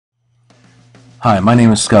Hi, my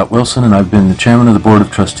name is Scott Wilson, and I've been the chairman of the Board of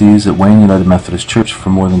Trustees at Wayne United Methodist Church for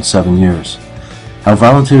more than 7 years. Our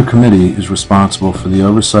volunteer committee is responsible for the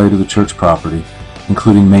oversight of the church property,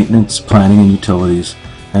 including maintenance, planning and utilities,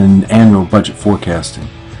 and annual budget forecasting.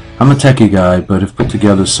 I'm a techie guy, but have put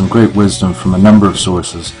together some great wisdom from a number of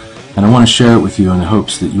sources, and I want to share it with you in the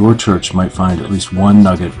hopes that your church might find at least one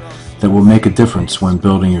nugget that will make a difference when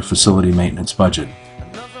building your facility maintenance budget.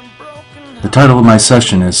 The title of my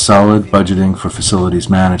session is Solid Budgeting for Facilities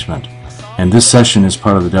Management, and this session is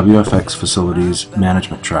part of the WFX Facilities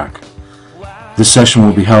Management track. This session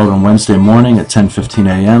will be held on Wednesday morning at 10:15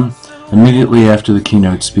 a.m., immediately after the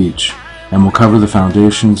keynote speech, and will cover the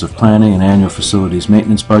foundations of planning an annual facilities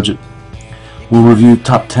maintenance budget. We'll review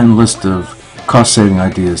top 10 list of cost-saving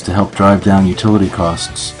ideas to help drive down utility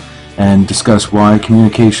costs, and discuss why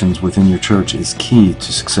communications within your church is key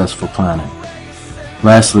to successful planning.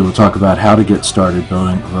 Lastly, we'll talk about how to get started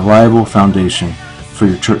building a reliable foundation for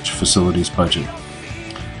your church facilities budget.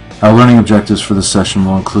 Our learning objectives for this session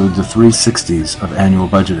will include the 360s of annual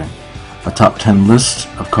budgeting, a top 10 list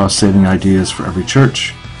of cost-saving ideas for every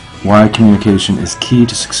church, why communication is key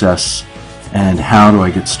to success, and how do I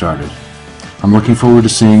get started. I'm looking forward to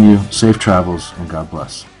seeing you. Safe travels, and God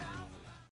bless.